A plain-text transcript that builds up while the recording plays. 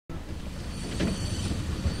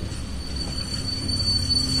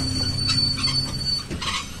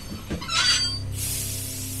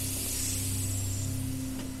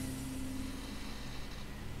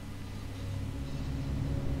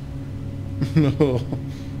No.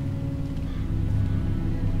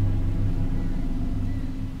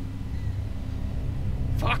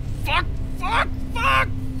 Fuck, fuck, fuck, fuck,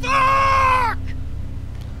 fuck!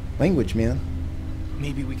 Language, man.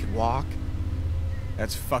 Maybe we could walk?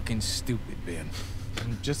 That's fucking stupid, Ben.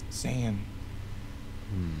 I'm just saying.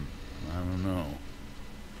 I don't know.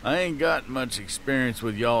 I ain't got much experience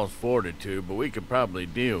with y'all's fortitude, but we could probably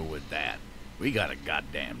deal with that. We got a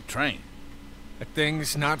goddamn train. That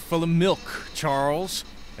thing's not full of milk, Charles.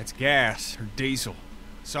 That's gas or diesel.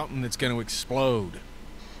 Something that's gonna explode.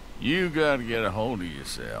 You gotta get a hold of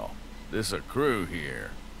yourself. This a crew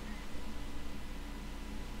here.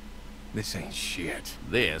 This ain't shit.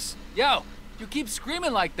 This? Yo, you keep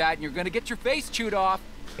screaming like that and you're gonna get your face chewed off.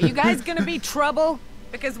 Are you guys gonna be trouble?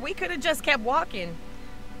 Because we could have just kept walking.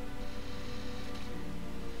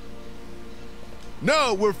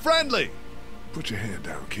 No, we're friendly! Put your hand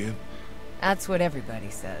down, kid. That's what everybody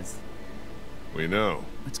says. We know.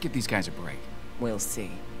 Let's give these guys a break. We'll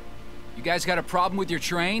see. You guys got a problem with your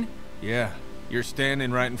train? Yeah, you're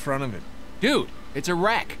standing right in front of it. Dude, it's a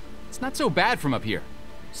wreck. It's not so bad from up here.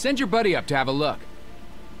 Send your buddy up to have a look.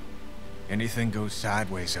 Anything goes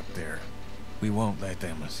sideways up there, we won't let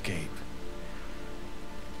them escape.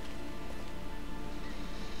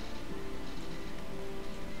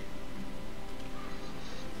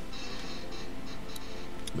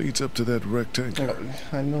 Leads up to that rectangle.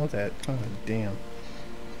 I know that. Oh, damn.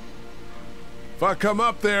 If I come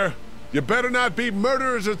up there, you better not be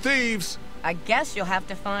murderers or thieves. I guess you'll have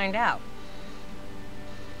to find out.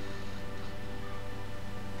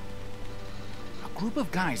 A group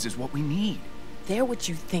of guys is what we need. They're what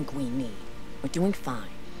you think we need. We're doing fine.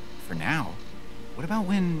 For now. What about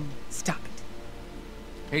when... Stop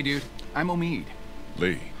it. Hey, dude. I'm Omid.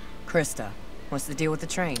 Lee. Krista, what's the deal with the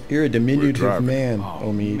train? You're a diminutive driving. man, Oh,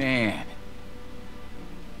 Omid. man.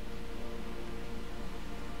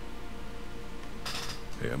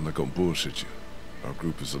 Hey, I'm not gonna bullshit you. Our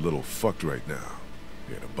group is a little fucked right now.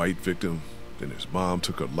 We had a bite victim, then his mom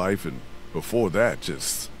took her life, and before that,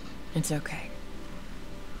 just... It's okay.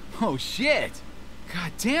 Oh, shit.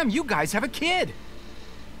 God damn, you guys have a kid.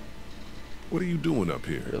 What are you doing up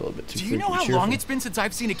here? You're a little bit too Do you know freaky how cheerful. long it's been since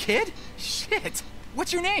I've seen a kid? Shit.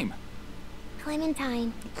 What's your name?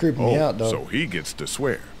 Clementine. Creeping me out, though. so he gets to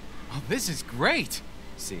swear. Oh, this is great.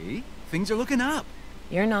 See? Things are looking up.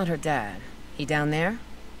 You're not her dad. He down there?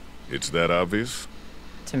 It's that obvious?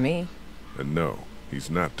 To me. And no, he's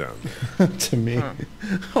not down there. To me. Huh.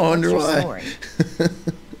 I wonder What's your why. story?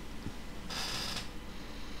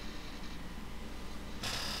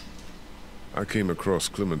 I came across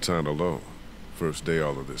Clementine alone. First day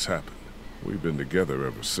all of this happened. We've been together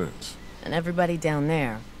ever since. And everybody down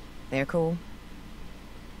there, they're cool?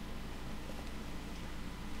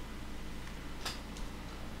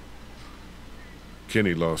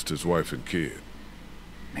 Kenny lost his wife and kid.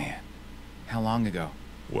 Man, how long ago?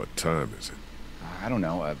 What time is it? I don't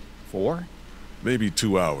know, 4? Maybe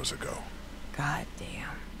 2 hours ago. God damn.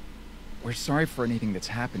 We're sorry for anything that's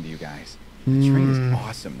happened to you guys. The train is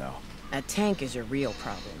awesome, though. That tank is your real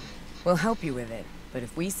problem. We'll help you with it, but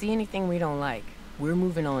if we see anything we don't like, we're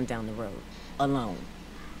moving on down the road. Alone.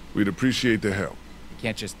 We'd appreciate the help. You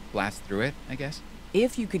can't just blast through it, I guess?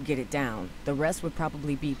 If you could get it down, the rest would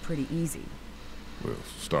probably be pretty easy. We'll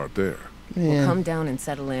start there. We'll come down and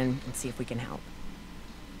settle in and see if we can help.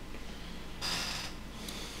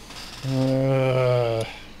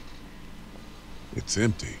 It's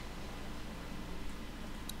empty.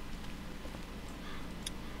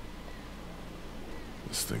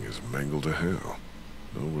 This thing is mangled to hell.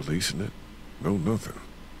 No releasing it. No nothing.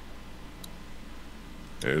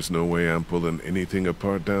 There's no way I'm pulling anything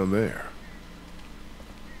apart down there.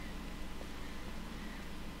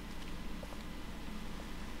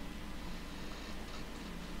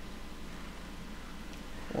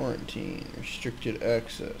 Quarantine. Restricted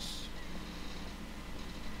access.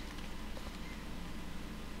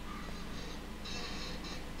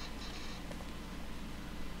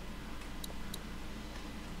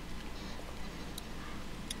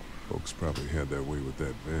 Folks probably had their way with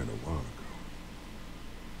that van a while ago.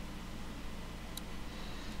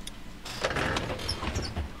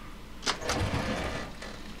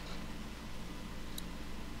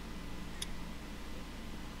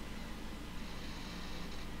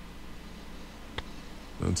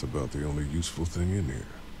 That's about the only useful thing in here.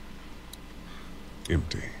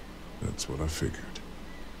 Empty. That's what I figured.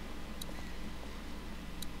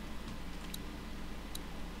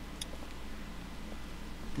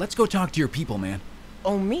 Let's go talk to your people, man.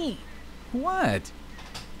 Oh, me? What?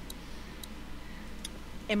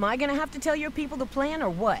 Am I gonna have to tell your people the plan or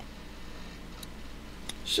what?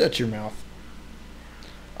 Shut your mouth.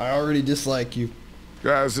 I already dislike you.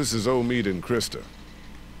 Guys, this is Omid and Krista.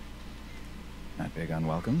 Not big on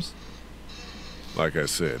welcomes. Like I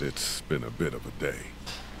said, it's been a bit of a day.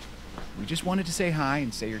 We just wanted to say hi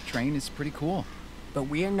and say your train is pretty cool. But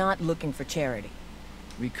we're not looking for charity.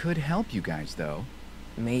 We could help you guys, though.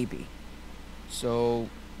 Maybe. So,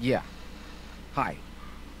 yeah. Hi.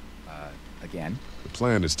 Again. The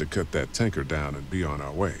plan is to cut that tanker down and be on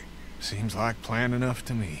our way. Seems like plan enough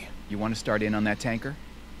to me. You want to start in on that tanker?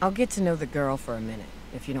 I'll get to know the girl for a minute,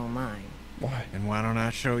 if you don't mind. Why? And why don't I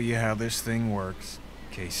show you how this thing works,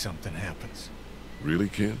 in case something happens? Really,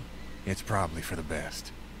 Ken? It's probably for the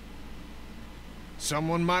best.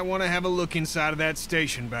 Someone might want to have a look inside of that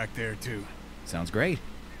station back there, too. Sounds great.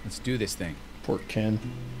 Let's do this thing. Poor Ken.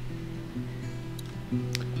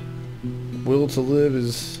 Will to live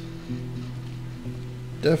is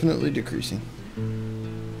definitely decreasing.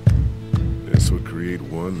 This would create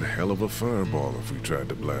one hell of a fireball if we tried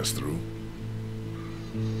to blast through.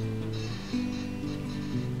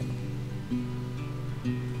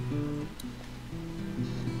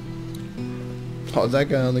 Oh, is that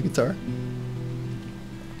guy on the guitar?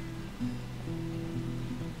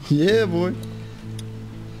 Yeah, boy.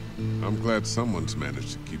 I'm glad someone's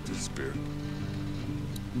managed to keep this spirit.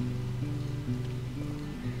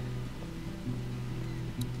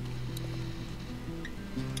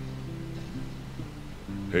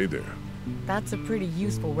 Hey there. That's a pretty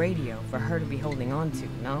useful radio for her to be holding on to,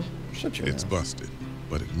 no? Shut your It's mouth. busted,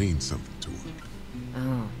 but it means something to her.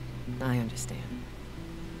 Oh, I understand.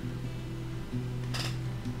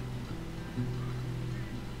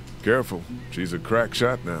 Careful, she's a crack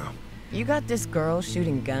shot now. You got this girl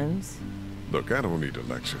shooting guns? Look, I don't need a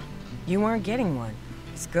lecture. You weren't getting one.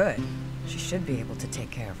 It's good. She should be able to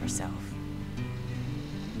take care of herself.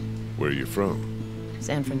 Where are you from?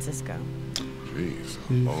 San Francisco. Jeez,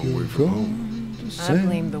 a long way from home. I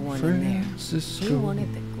blame the one in there. He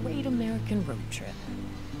wanted the great American road trip.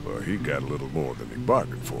 Well, he got a little more than he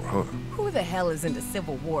bargained for, huh? Who the hell is into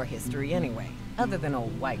Civil War history anyway, other than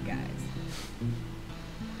old white guys?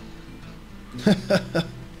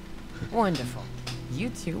 Wonderful. You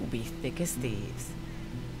two will be thick as thieves.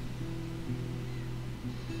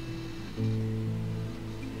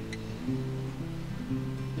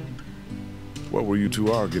 What were you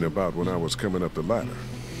two arguing about when I was coming up the ladder?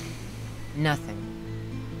 Nothing.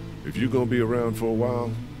 If you're gonna be around for a while,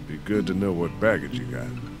 be good to know what baggage you got.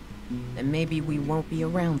 And maybe we won't be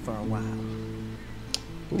around for a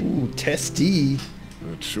while. Ooh, testy.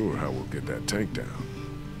 Not sure how we'll get that tank down.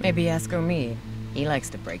 Maybe ask Omid. He likes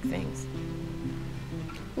to break things.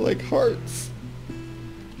 Like hearts.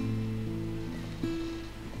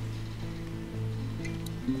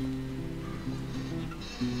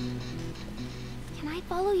 Can I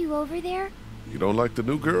follow you over there? You don't like the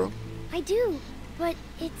new girl? I do, but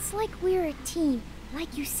it's like we're a team,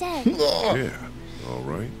 like you said. Yeah, all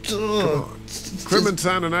right. Come on.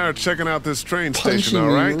 Clementine and I are checking out this train station, punching all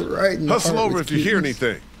right? me right in the Hustle heart over with if you hear keys.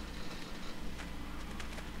 anything.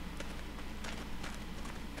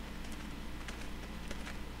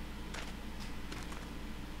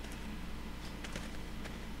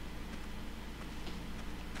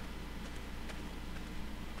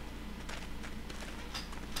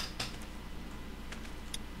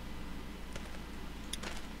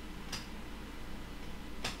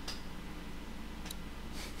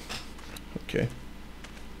 Okay.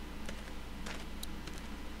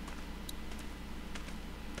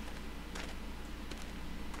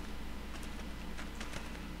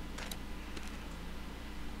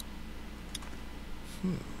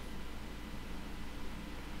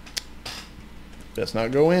 Let's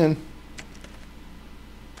not go in.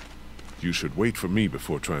 You should wait for me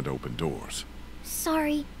before trying to open doors.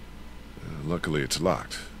 Sorry. Luckily, it's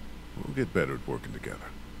locked. We'll get better at working together.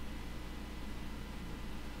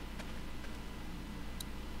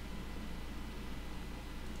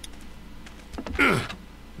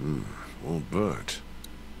 Won't budge.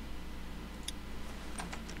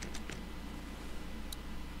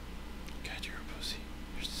 God, you're a pussy.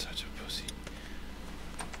 You're such a pussy.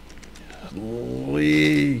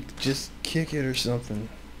 Lee, just kick it or something.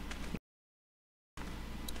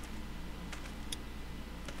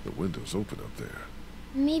 The window's open up there.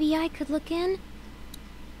 Maybe I could look in?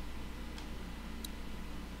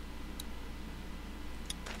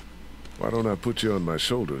 Why don't I put you on my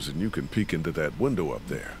shoulders and you can peek into that window up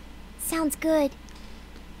there? Sounds good.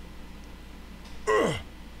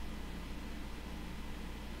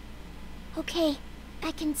 Okay,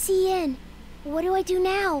 I can see in. What do I do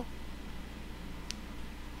now?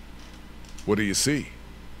 What do you see?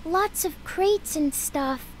 Lots of crates and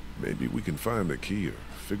stuff. Maybe we can find the key or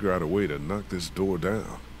figure out a way to knock this door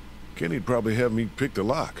down. Kenny'd probably have me pick the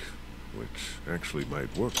lock, which actually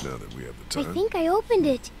might work now that we have the time. I think I opened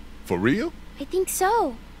it. For real? I think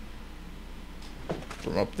so.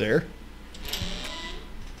 From up there?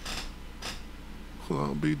 Well,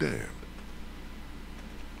 I'll be damned.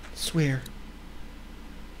 Swear.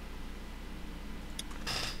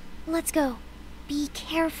 Let's go. Be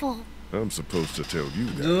careful. I'm supposed to tell you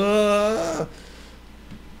that.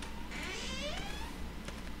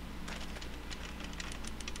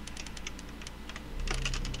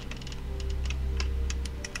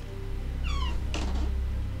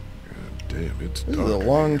 God damn, it's This dark. is a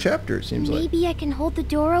long chapter, it seems like. Maybe I can hold the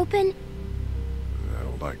door open? I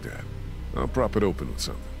don't like that. I'll prop it open with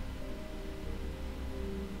something.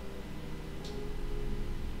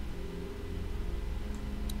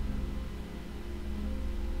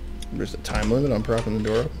 There's a time limit on propping the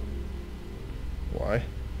door up. Why?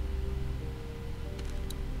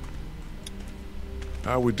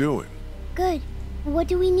 How we doing? Good. What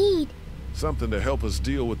do we need? Something to help us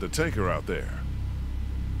deal with the tanker out there.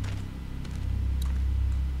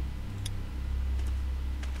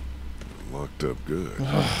 Locked up good.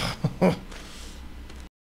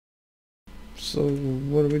 So,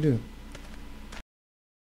 what do we do?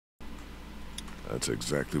 That's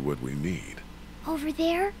exactly what we need. Over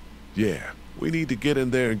there? Yeah, we need to get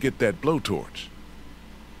in there and get that blowtorch.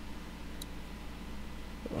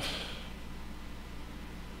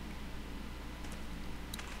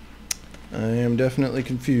 I am definitely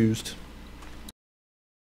confused.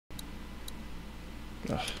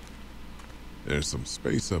 Ugh. There's some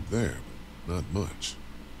space up there, but not much.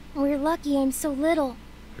 We're lucky I'm so little.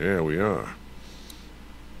 Yeah, we are.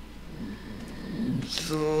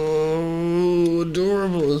 So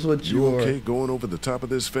adorable is what you You okay are. going over the top of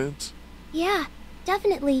this fence? Yeah,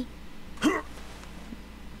 definitely.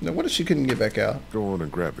 Now, what if she couldn't get back out? Go on and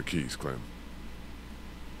grab the keys, Clem.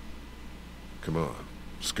 Come on,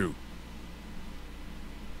 scoot.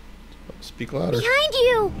 Speak louder. Behind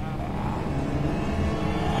you!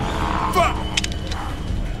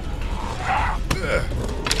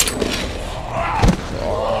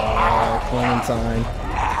 Oh, Clementine.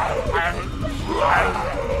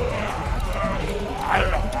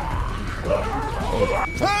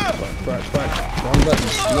 Punch. Wrong button.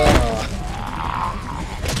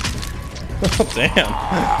 Oh, damn.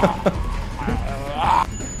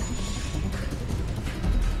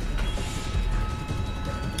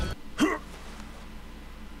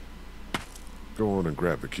 Go on and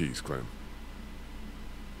grab the keys, Clem.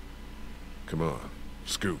 Come on,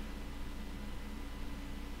 scoot.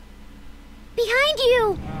 Behind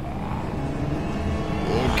you!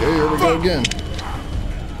 Okay, here we go again.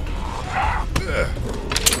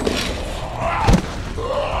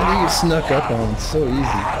 How do you get snuck up on? It's so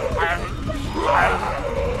easy.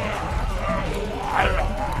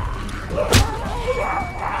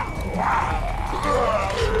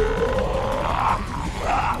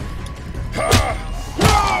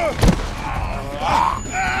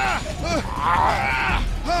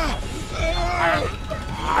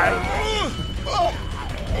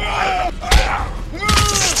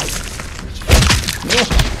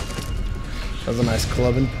 That was a nice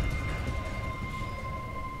clubbing.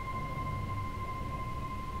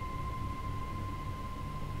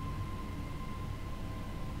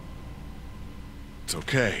 It's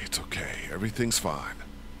okay, it's okay. Everything's fine.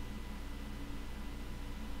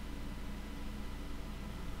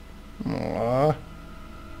 Aww.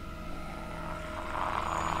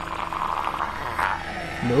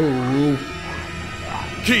 No.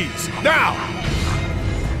 Keys, now!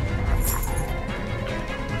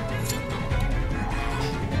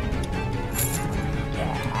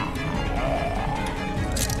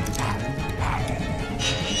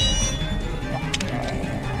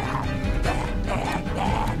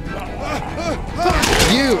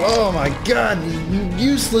 You! Oh my god!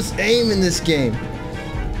 Useless aim in this game.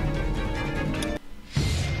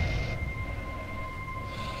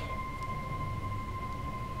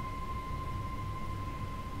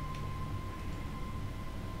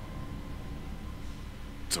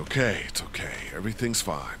 It's okay, it's okay. Everything's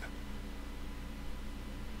fine.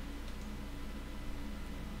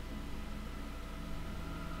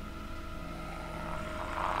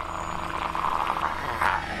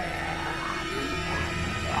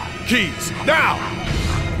 Keys, now!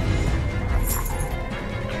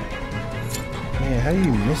 Man, how do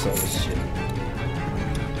you miss all this shit?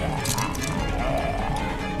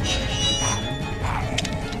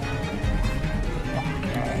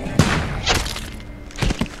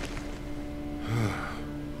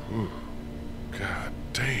 God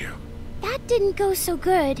damn. That didn't go so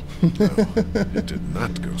good. It did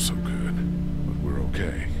not go so good, but we're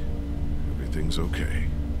okay. everything's okay.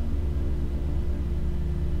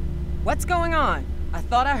 What's going on? I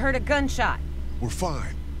thought I heard a gunshot. We're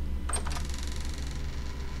fine.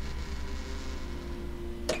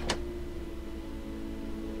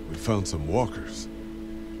 We found some walkers.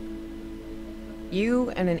 You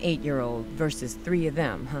and an 8-year-old versus 3 of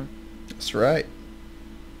them, huh? That's right.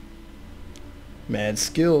 Mad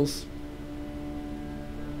skills.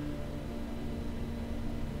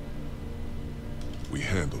 We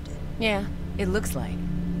handled it. Yeah, it looks like.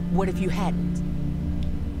 What if you hadn't?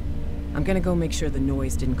 I'm gonna go make sure the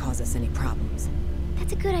noise didn't cause us any problems.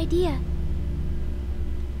 That's a good idea.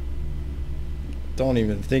 Don't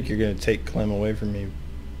even think you're gonna take Clem away from me.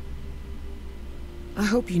 I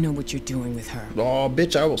hope you know what you're doing with her. Oh,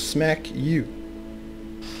 bitch, I will smack you.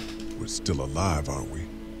 We're still alive, aren't we?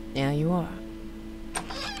 Yeah, you are.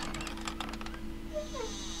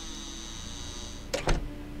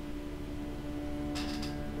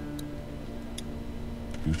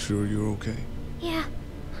 You sure you're okay? Yeah,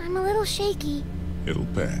 I'm a little shaky. It'll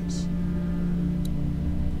pass.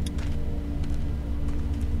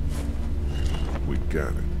 We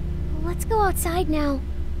got it. Let's go outside now.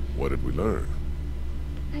 What did we learn?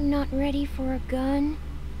 I'm not ready for a gun.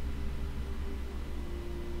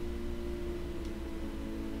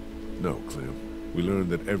 No, Clem. We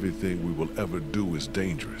learned that everything we will ever do is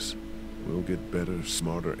dangerous. We'll get better,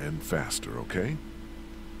 smarter, and faster, okay?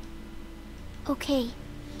 Okay.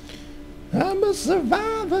 I'm a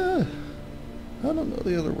survivor. I don't know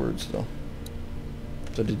the other words though.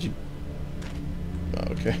 So did you?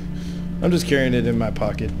 Oh, okay. I'm just carrying it in my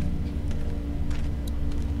pocket.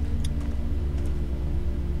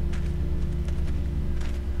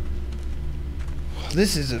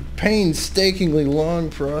 This is a painstakingly long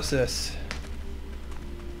process.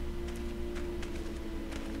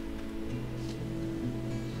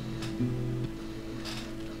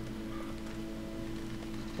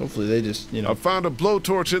 Hopefully they just, you know. I found a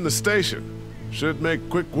blowtorch in the station. Should make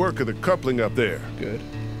quick work of the coupling up there. Good.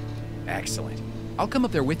 Excellent. I'll come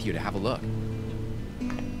up there with you to have a look.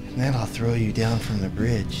 And then I'll throw you down from the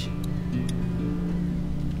bridge.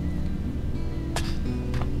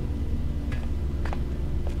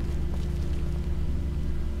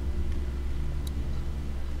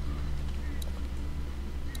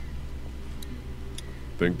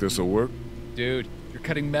 Think this'll work? Dude, you're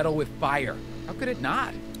cutting metal with fire. How could it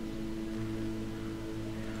not?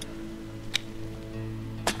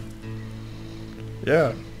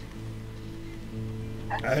 Yeah.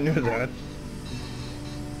 I knew that.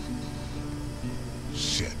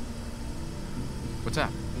 Shit. What's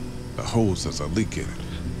up? The hose has a leak in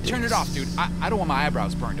it. Turn it off, dude. I don't want my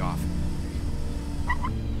eyebrows burned off.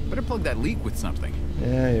 Better plug that leak with something.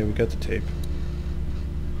 Yeah, we got the tape.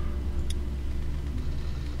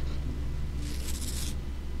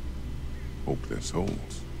 Hope there's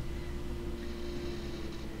holes.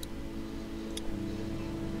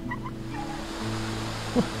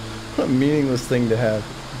 What a meaningless thing to have.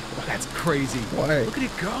 That's crazy. Why? Look at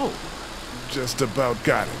it go. Just about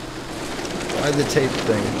got it. Why the tape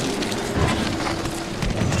thing?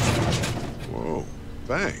 Whoa,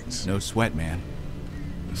 thanks. No sweat, man.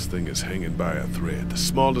 This thing is hanging by a thread. The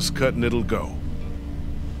smallest cut and it'll go.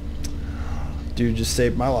 Dude just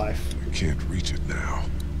saved my life. I can't reach it now.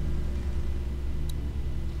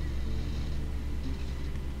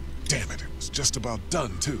 Damn it, it was just about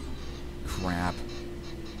done, too. Crap.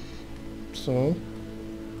 So?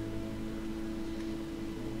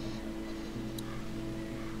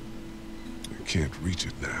 I can't reach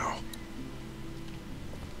it now.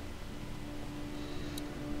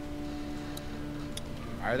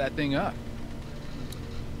 Fire that thing up.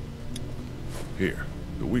 Here,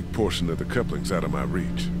 the weak portion of the coupling's out of my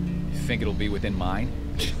reach. You think it'll be within mine?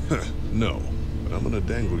 No, but I'm gonna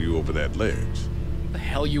dangle you over that ledge. The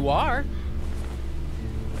hell you are?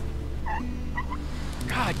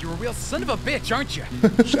 God, you're a real son of a bitch, aren't you?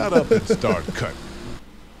 Shut up and start cutting.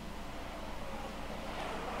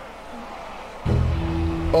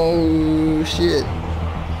 Oh shit.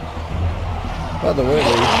 By the way, lady,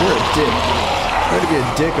 you're a dick. Try to be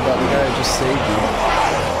a dick about the guy who just saved you.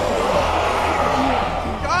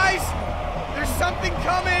 Guys! There's something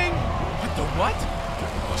coming! What the what?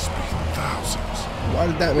 There must be thousands. Why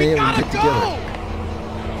did that many of them get together?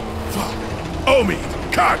 Fuck. Omi!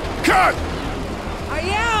 Cut! Cut! I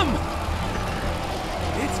am!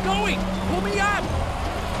 It's going! Pull me up!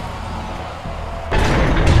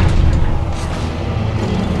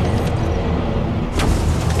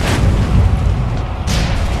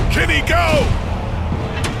 Can he go?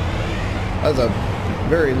 That was a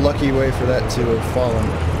very lucky way for that to have fallen.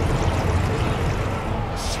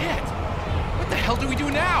 Shit! What the hell do we do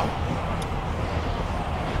now?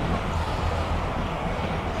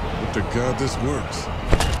 hope to God this works.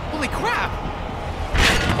 Holy crap!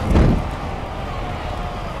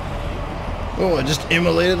 Oh, I just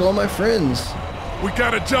immolated all my friends. We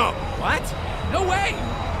gotta jump! What? No way!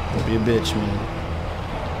 Don't be a bitch, man.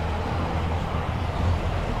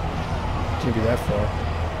 Can't be that far.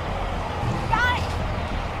 Guys!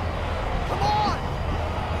 Come on!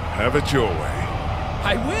 Have it your way.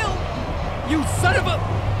 I will! You son of a...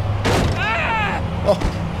 Ah! Oh,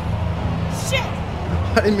 Shit! I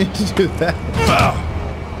didn't mean to do that. Ah!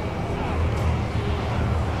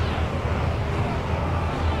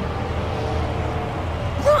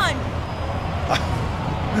 Run!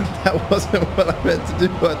 That wasn't what I meant to do.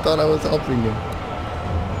 I thought I was helping him.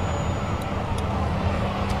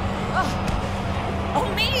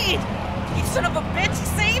 Omid! You son of a bitch,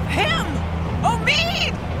 save him!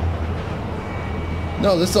 Omid!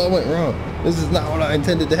 No, this all went wrong. This is not what I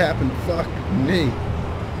intended to happen. Fuck me.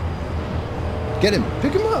 Get him.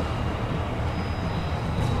 Pick him up.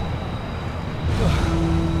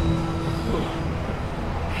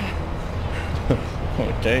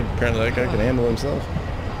 Okay, apparently that guy can handle himself.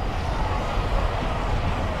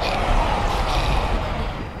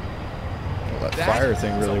 Well, that fire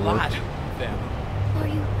thing really worked. Them. Are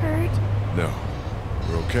you hurt? No,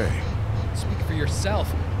 we're okay. Speak for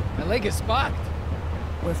yourself. My leg is fucked.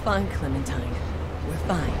 We're fine, Clementine. We're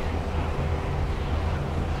fine.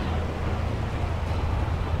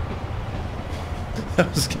 That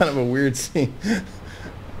was kind of a weird scene.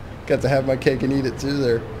 Got to have my cake and eat it too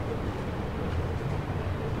there.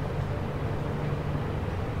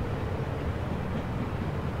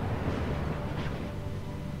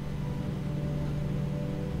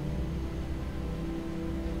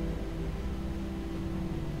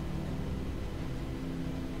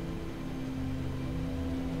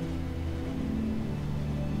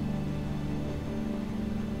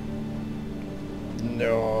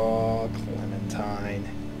 No, Clementine.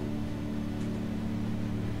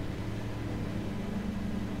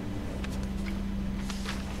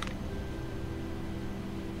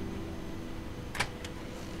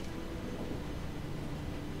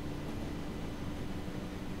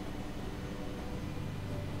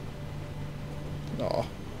 Oh.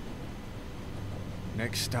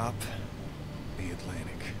 Next stop, the Atlantic.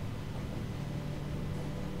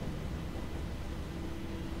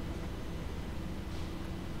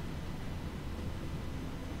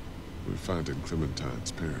 We're finding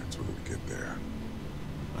Clementine's parents when we get there.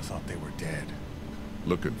 I thought they were dead.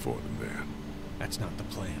 Looking for them then. That's not the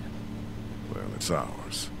plan. Well, it's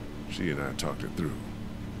ours. She and I talked it through.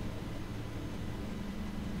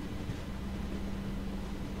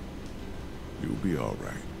 You'll be all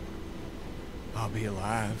right. I'll be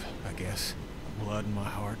alive, I guess. Blood in my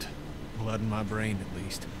heart. Blood in my brain, at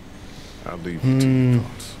least. I'll leave you to your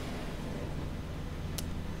thoughts.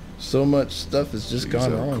 So much stuff has just She's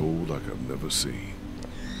gone out wrong. cold like I've never seen.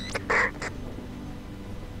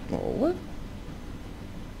 Oh, what?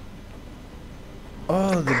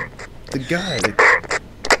 Oh, the guy.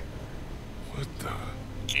 What the?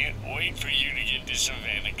 Can't wait for you to get to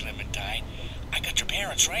Savannah, Clementine. I got your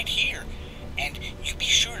parents right here. And you be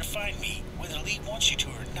sure to find me, whether Lee wants you to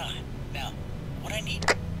or not. Now, what I need...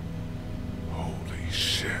 Holy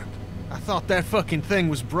shit. I thought that fucking thing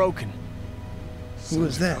was broken. Who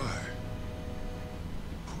was that?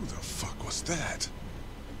 Who the fuck was that?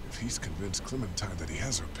 If he's convinced Clementine that he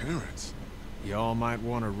has her parents. Y'all might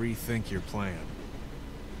want to rethink your plan.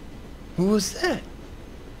 Who was that?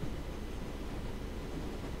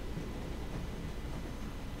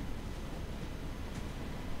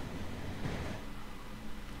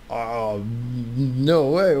 Oh, no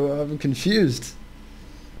way. Well, I'm confused.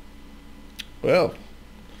 Well,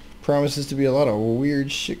 promises to be a lot of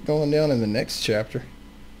weird shit going down in the next chapter.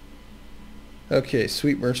 Okay,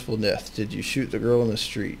 sweet merciful death. Did you shoot the girl in the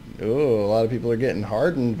street? Oh, a lot of people are getting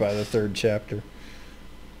hardened by the third chapter.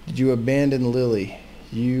 Did you abandon Lily?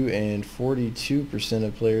 You and 42%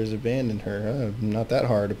 of players abandoned her. Not that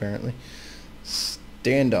hard, apparently.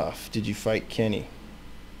 Standoff. Did you fight Kenny?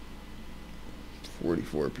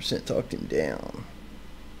 44% talked him down.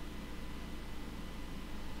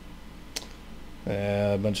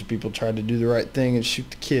 A bunch of people tried to do the right thing and shoot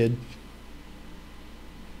the kid.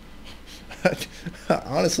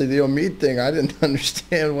 Honestly, the Omid thing, I didn't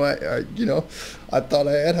understand why. I thought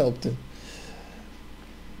I had helped him.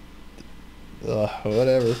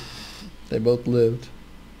 Whatever. They both lived.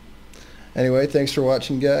 Anyway, thanks for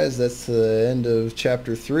watching, guys. That's the end of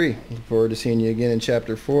Chapter 3. Look forward to seeing you again in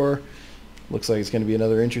Chapter 4. Looks like it's going to be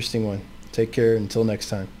another interesting one. Take care until next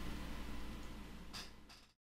time.